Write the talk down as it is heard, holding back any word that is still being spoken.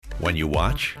When you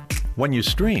watch, when you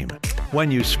stream, when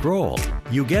you scroll,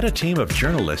 you get a team of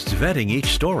journalists vetting each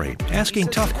story, asking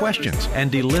tough questions,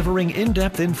 and delivering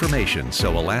in-depth information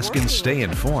so Alaskans stay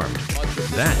informed.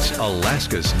 That's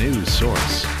Alaska's news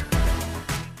source.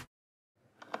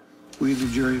 We, the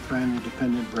jury, find the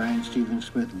defendant Brian Stephen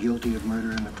Smith guilty of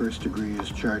murder in the first degree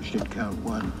as charged in count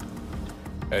 1.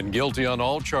 And guilty on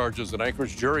all charges. An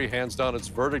Anchorage jury hands down its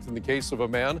verdict in the case of a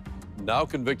man now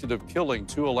convicted of killing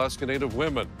 2 Alaska Native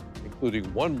women, including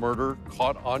 1 murder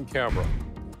caught on camera.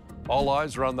 All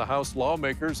eyes are on the House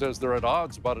lawmakers as they're at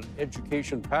odds about an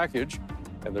education package,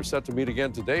 and they're set to meet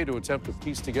again today to attempt to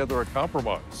piece together a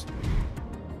compromise.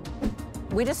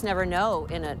 We just never know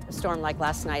in a storm like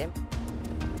last night.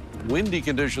 Windy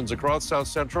conditions across South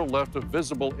Central left a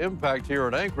visible impact here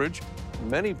in Anchorage.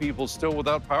 Many people still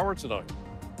without power tonight.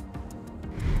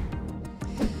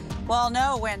 Well,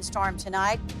 no windstorm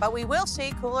tonight, but we will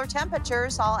see cooler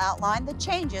temperatures. I'll outline the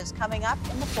changes coming up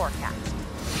in the forecast.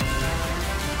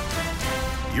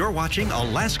 You're watching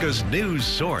Alaska's news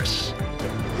source.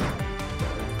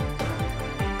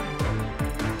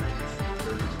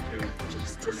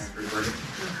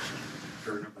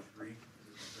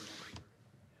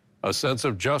 A sense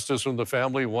of justice from the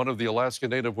family, one of the Alaska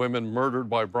Native women murdered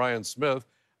by Brian Smith,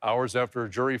 hours after a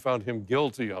jury found him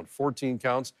guilty on 14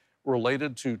 counts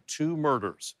related to 2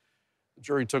 murders. The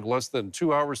jury took less than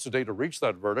 2 hours today to reach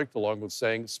that verdict, along with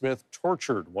saying Smith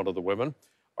tortured one of the women.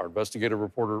 Our investigative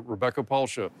reporter, Rebecca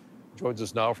Palsha, joins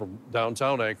us now from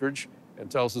downtown Anchorage and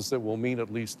tells us that will mean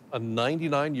at least a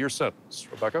 99-year sentence.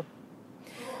 Rebecca?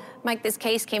 Mike, this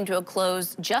case came to a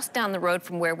close just down the road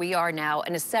from where we are now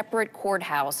in a separate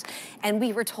courthouse. And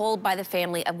we were told by the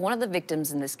family of one of the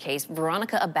victims in this case,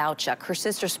 Veronica Abowchuk, her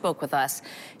sister spoke with us.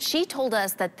 She told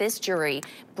us that this jury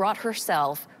brought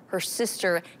herself, her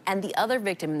sister, and the other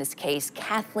victim in this case,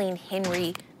 Kathleen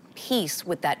Henry, peace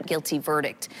with that guilty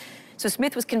verdict. So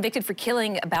Smith was convicted for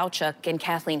killing Abowchuk and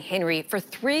Kathleen Henry. For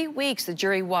 3 weeks, the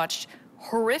jury watched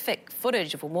horrific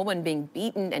footage of a woman being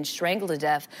beaten and strangled to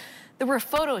death. There were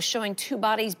photos showing 2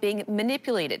 bodies being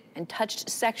manipulated and touched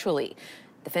sexually.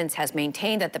 The defense has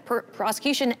maintained that the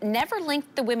prosecution never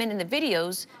linked the women in the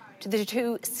videos to the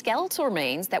 2 skeletal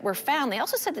remains that were found. They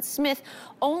also said that Smith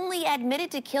only admitted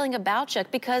to killing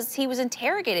Abowchuk because he was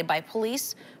interrogated by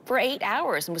police for 8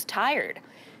 hours and was tired.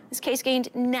 This case gained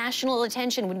national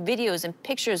attention when videos and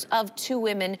pictures of 2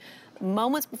 women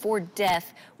moments before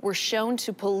death were shown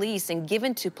to police and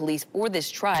given to police for this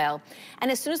trial.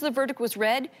 And as soon as the verdict was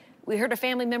read, we heard a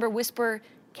family member whisper,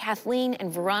 Kathleen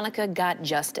and Veronica got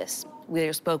justice. We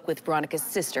later spoke with Veronica's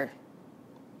sister.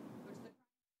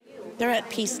 They're at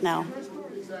peace now.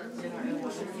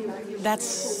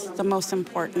 That's the most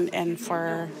important. And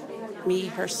for me,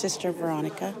 her sister,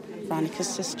 Veronica's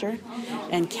sister,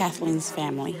 and Kathleen's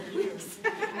family.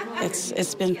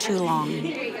 It's been too long.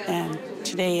 And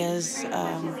today is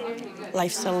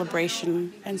life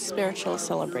celebration and spiritual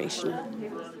celebration.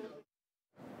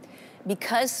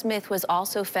 Because Smith was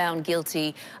also found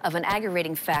guilty of an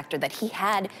aggravating factor that he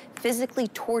had physically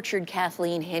tortured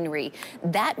Kathleen Henry,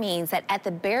 that means that at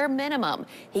the bare minimum,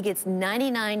 he gets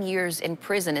 99 years in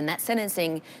prison, and that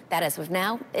sentencing, that as of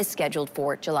now, is scheduled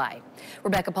for July.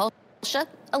 Rebecca Palsha,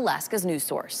 Alaska's news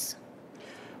source.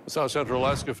 South Central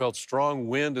Alaska felt strong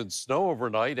wind and snow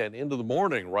overnight and into the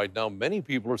morning. Right now, many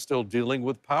people are still dealing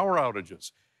with power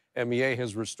outages. MEA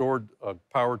has restored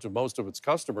power to most of its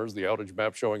customers. The outage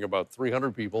map showing about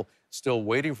 300 people still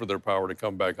waiting for their power to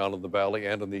come back on in the valley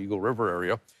and in the Eagle River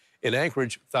area. In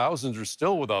Anchorage, thousands are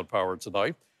still without power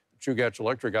tonight. The Chugach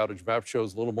Electric outage map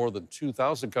shows a little more than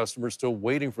 2,000 customers still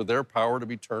waiting for their power to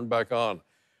be turned back on.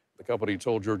 The company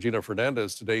told Georgina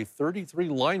Fernandez today 33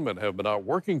 linemen have been out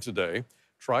working today,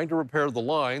 trying to repair the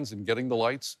lines and getting the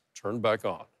lights turned back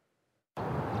on.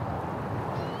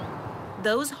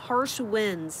 Those harsh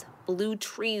winds blew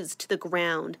trees to the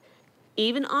ground,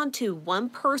 even onto one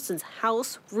person's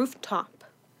house rooftop.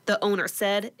 The owner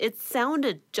said it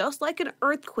sounded just like an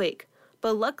earthquake,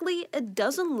 but luckily it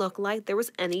doesn't look like there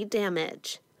was any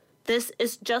damage. This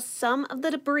is just some of the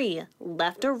debris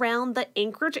left around the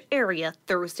Anchorage area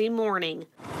Thursday morning.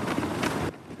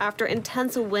 After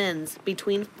intense winds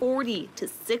between 40 to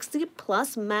 60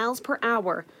 plus miles per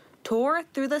hour tore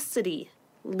through the city,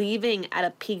 leaving at a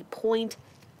peak point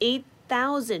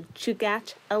 8,000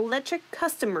 Chugach Electric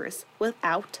customers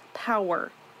without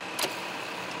power.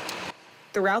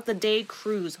 Throughout the day,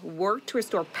 crews worked to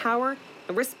restore power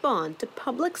and respond to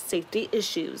public safety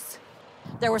issues.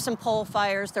 There were some pole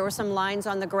fires, there were some lines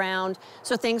on the ground,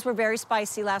 so things were very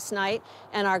spicy last night,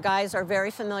 and our guys are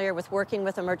very familiar with working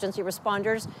with emergency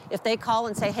responders. If they call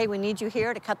and say, hey, we need you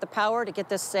here to cut the power to get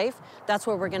this safe, that's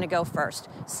where we're going to go first.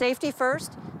 Safety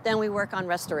first, then we work on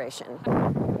restoration.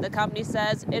 The company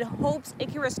says it hopes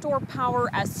it can restore power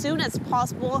as soon as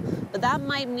possible, but that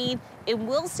might mean it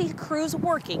will see crews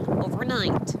working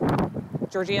overnight.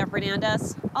 Georgia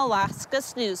Fernandez,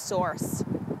 Alaska's news source.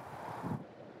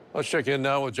 Let's check in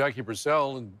now with Jackie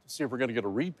Purcell and see if we're going to get a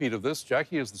repeat of this.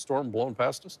 Jackie, has the storm blown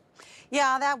past us?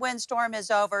 Yeah, that windstorm is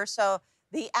over, so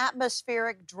the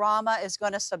atmospheric drama is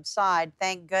going to subside,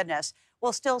 thank goodness.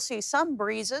 We'll still see some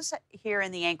breezes here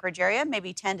in the Anchorage area,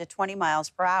 maybe 10 to 20 miles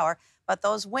per hour, but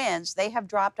those winds, they have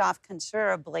dropped off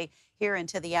considerably here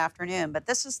into the afternoon. But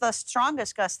this is the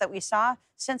strongest gust that we saw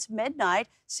since midnight,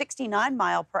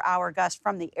 69-mile-per-hour gust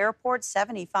from the airport,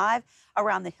 75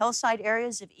 around the hillside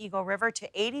areas of Eagle River to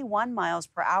 81 miles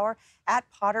per hour at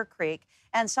Potter Creek.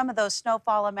 And some of those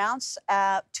snowfall amounts,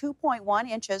 2.1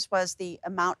 inches was the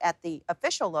amount at the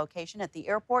official location at the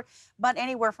airport, but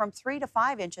anywhere from 3 to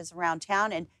 5 inches around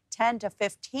town and 10 to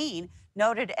 15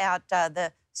 noted at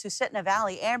the Susitna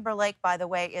Valley. Amber Lake, by the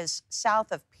way, is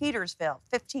south of Petersville,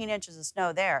 15 inches of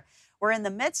snow there. We're in the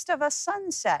midst of a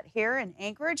sunset here in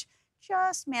Anchorage.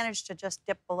 Just managed to just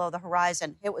dip below the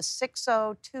horizon. It was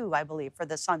 6:02, I believe, for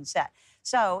the sunset.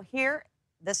 So here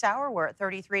this hour, we're at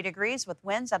 33 degrees with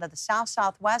winds out of the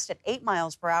south-southwest at 8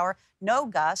 miles per hour, no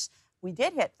gusts. We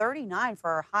did hit 39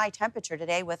 for our high temperature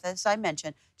today with, as I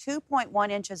mentioned,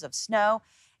 2.1 inches of snow,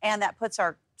 and that puts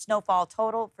our snowfall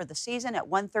total for the season at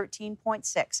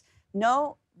 113.6.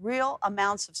 No real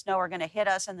amounts of snow are going to hit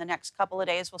us in the next couple of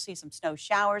days. We'll see some snow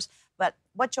showers, but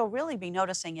what you'll really be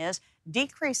noticing is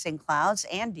decreasing clouds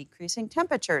and decreasing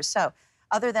temperatures. So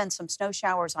other than some snow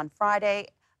showers on Friday,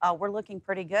 we're looking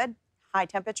pretty good. High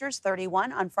temperatures,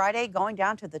 31 on Friday, going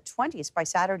down to the 20s by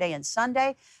Saturday and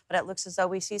Sunday. But it looks as though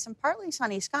we see some partly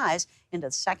sunny skies into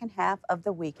the second half of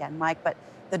the weekend, Mike. But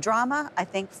the drama, I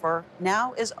think, for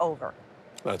now is over.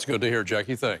 That's good to hear,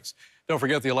 Jackie. Thanks. Don't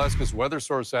forget the Alaska's Weather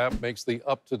Source app makes the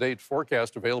up-to-date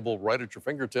forecast available right at your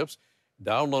fingertips.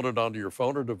 Download it onto your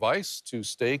phone or device to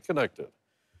stay connected.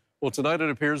 Well, tonight it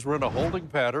appears we're in a holding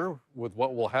pattern with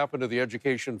what will happen to the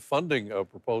education funding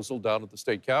proposal down at the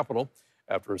state capitol.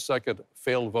 After a second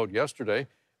failed vote yesterday,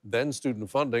 then student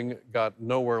funding got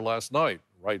nowhere last night.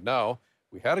 Right now,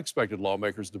 we had expected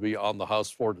lawmakers to be on the House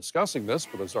floor discussing this,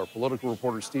 but as our political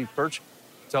reporter Steve Kirch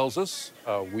tells us,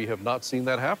 we have not seen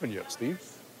that happen yet. Steve?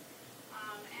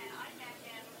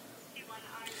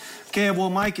 Okay, well,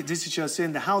 Mike, this is just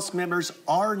in. The House members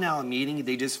are now meeting.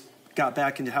 They just got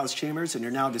back into House chambers, and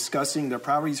they're now discussing their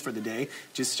priorities for the day.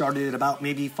 Just started about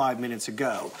maybe 5 minutes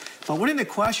ago. But one of the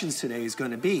questions today is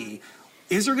going to be,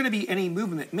 is there going to be any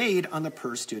movement made on the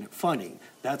per-student funding?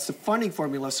 That's the funding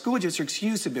formula school districts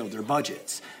use to build their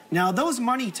budgets. Now, those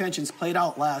money tensions played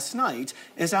out last night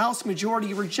as the House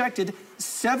majority rejected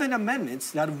 7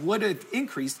 amendments that would have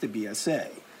increased the BSA.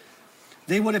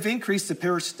 They would have increased the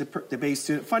base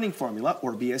student funding formula,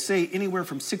 or BSA, anywhere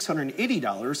from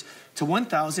 $680 to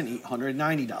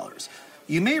 $1,890.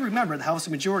 You may remember the House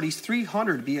Majority's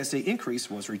 $300 BSA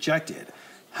increase was rejected.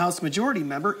 House Majority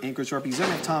Member, Anchorage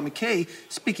Representative Tom McKay,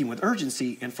 speaking with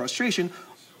urgency and frustration,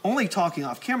 only talking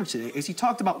off camera today as he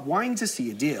talked about wanting to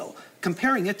see a deal,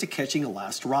 comparing it to catching a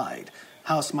last ride.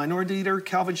 House Minority Leader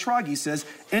Calvin Schrage says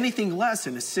anything less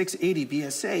than a $680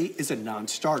 BSA is a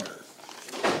non-starter.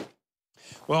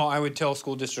 Well, I would tell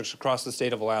school districts across the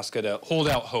state of Alaska to hold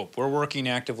out hope. We're working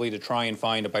actively to try and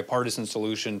find a bipartisan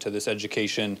solution to this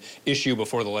education issue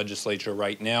before the legislature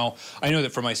right now. I know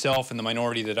that for myself and the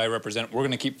minority that I represent, we're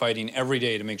going to keep fighting every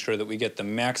day to make sure that we get the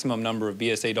maximum number of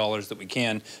BSA dollars that we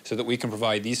can so that we can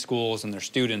provide these schools and their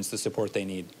students the support they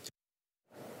need.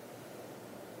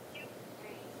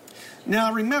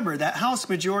 Now, remember that House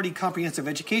Majority Comprehensive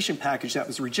Education package that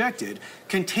was rejected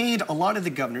contained a lot of the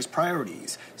governor's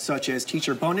priorities, such as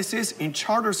teacher bonuses in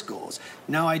charter schools.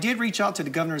 Now, I did reach out to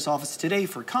the governor's office today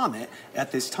for comment.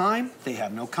 At this time, they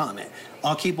have no comment.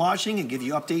 I'll keep watching and give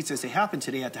you updates as they happen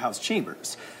today at the House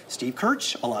chambers. Steve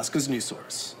Kirch, Alaska's News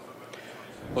Source.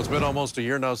 Well, it's been almost a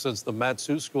year now since the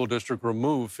Mat-Su School District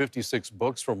removed 56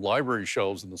 books from library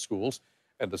shelves in the schools.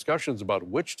 And discussions about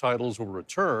which titles will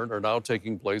return are now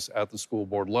taking place at the school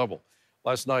board level.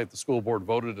 Last night, the school board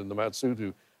voted in the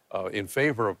Mat-Su in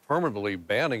favor of permanently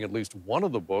banning at least one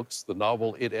of the books, the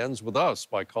novel It Ends With Us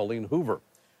by Colleen Hoover.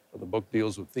 The book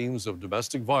deals with themes of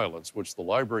domestic violence, which the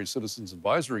Library Citizens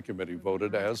Advisory Committee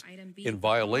voted as in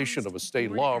violation of a state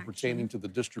law pertaining to the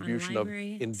distribution of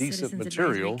indecent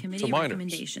material to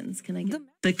minors.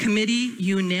 The committee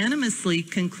unanimously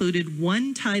concluded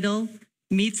one title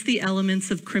meets the elements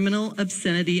of criminal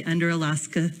obscenity under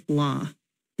Alaska law.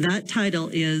 That title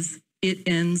is It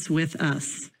Ends With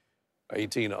Us.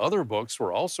 18 other books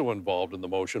were also involved in the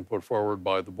motion put forward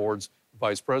by the board's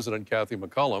Vice President, Kathy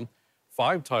McCullum.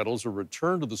 5 titles are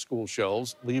returned to the school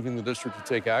shelves, leaving the district to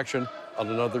take action on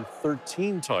another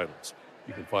 13 titles.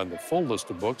 You can find the full list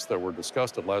of books that were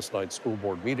discussed at last night's school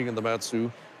board meeting in the Mat-Su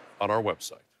on our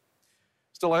website.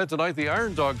 Still ahead tonight, the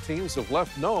Iron Dog teams have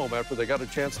left Nome after they got a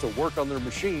chance to work on their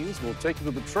machines. We'll take you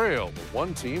to the trail, but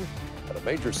one team had a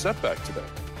major setback today.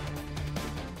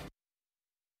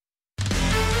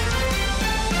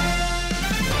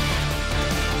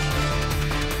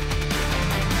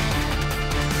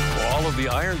 All of the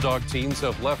Iron Dog teams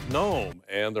have left Nome,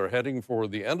 and they're heading for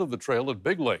the end of the trail at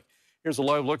Big Lake. Here's a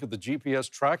live look at the GPS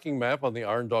tracking map on the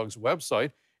Iron Dogs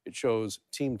website. It shows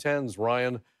Team 10's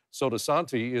Ryan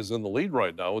Sodasanti is in the lead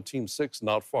right now, with Team 6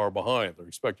 not far behind. They're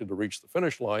expected to reach the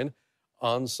finish line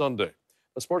on Sunday.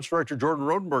 The sports director Jordan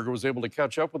Rodenberger was able to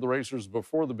catch up with the racers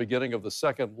before the beginning of the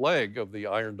second leg of the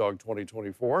Iron Dog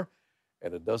 2024,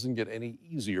 and it doesn't get any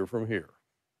easier from here.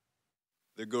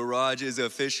 The garage is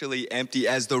officially empty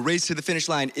as the race to the finish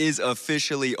line is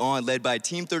officially on, led by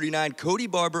Team 39, Cody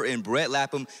Barber and Brett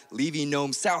Lapham, leaving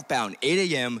Nome southbound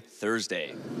 8 a.m.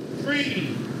 Thursday.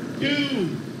 3, 2,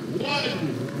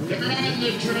 1, they're on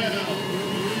the trail.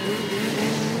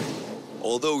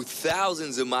 Although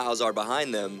thousands of miles are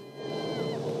behind them,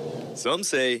 some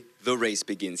say the race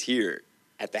begins here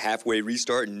at the halfway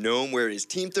restart in Nome, where it is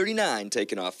Team 39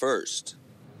 taking off first.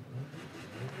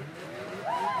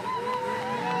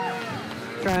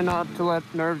 Trying not to let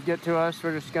nerves get to us.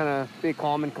 We're just gonna be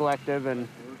calm and collective and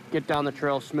get down the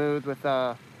trail smooth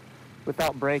without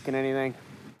breaking anything.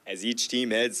 As each team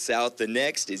heads south, the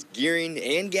next is gearing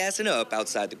and gassing up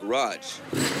outside the garage,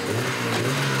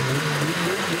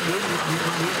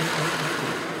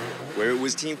 where it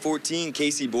was Team 14,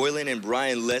 Casey Boylan and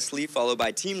Brian Leslie, followed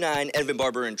by Team 9, Evan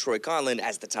Barber and Troy Conlon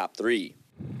as the top 3.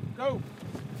 Go!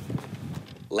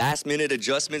 Last-minute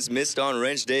adjustments missed on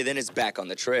wrench day, then it's back on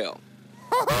the trail.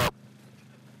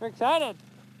 We're excited.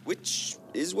 Which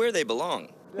is where they belong.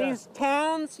 These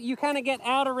towns, you kind of get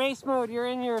out of race mode. You're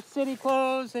in your city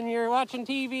clothes and you're watching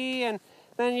TV, and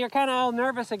then you're kind of all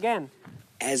nervous again.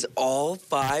 As all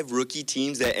 5 rookie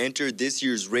teams that entered this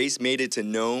year's race made it to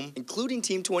Nome, including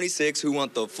Team 26, who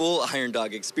want the full Iron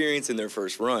Dog experience in their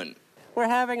first run. We're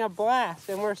having a blast,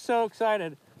 and we're so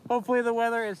excited. Hopefully the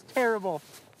weather is terrible.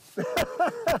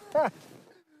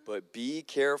 But be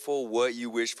careful what you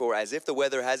wish for, as if the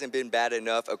weather hasn't been bad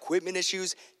enough, equipment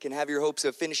issues can have your hopes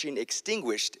of finishing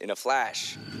extinguished in a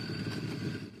flash.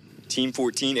 Team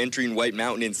 14 entering White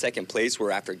Mountain in second place,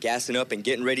 where after gassing up and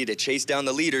getting ready to chase down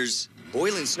the leaders,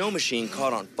 Boylan's snow machine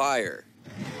caught on fire.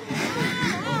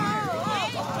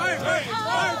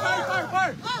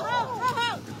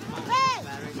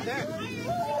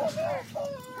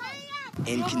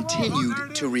 And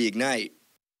continued to reignite.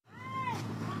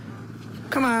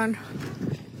 Come on.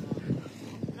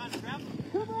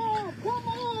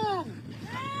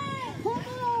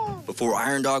 Before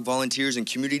Iron Dog volunteers and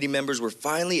community members were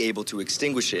finally able to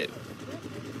extinguish it.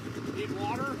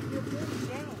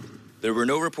 There were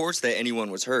no reports that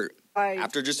anyone was hurt.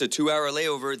 After just a 2-hour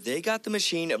layover, they got the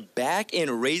machine back in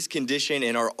race condition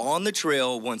and are on the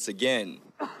trail once again.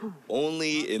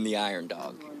 Only in the Iron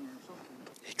Dog.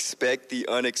 Expect the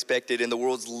unexpected in the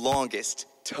world's longest,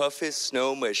 toughest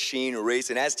snow machine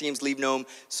race. And as teams leave Nome,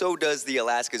 so does the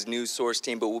Alaska's News Source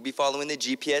team. But we'll be following the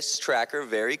GPS tracker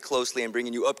very closely and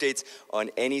bringing you updates on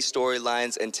any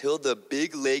storylines until the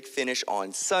Big Lake finish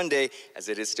on Sunday, as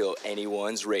it is still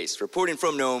anyone's race. Reporting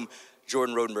from Nome,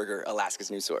 Jordan Rodenberger, Alaska's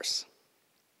News Source.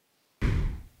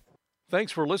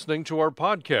 Thanks for listening to our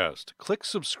podcast. Click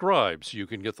subscribe so you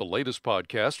can get the latest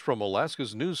podcast from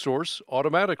Alaska's News Source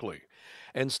automatically.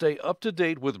 And stay up to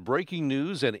date with breaking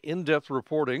news and in-depth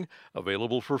reporting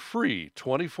available for free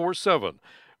 24/7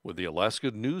 with the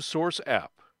Alaska News Source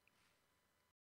app.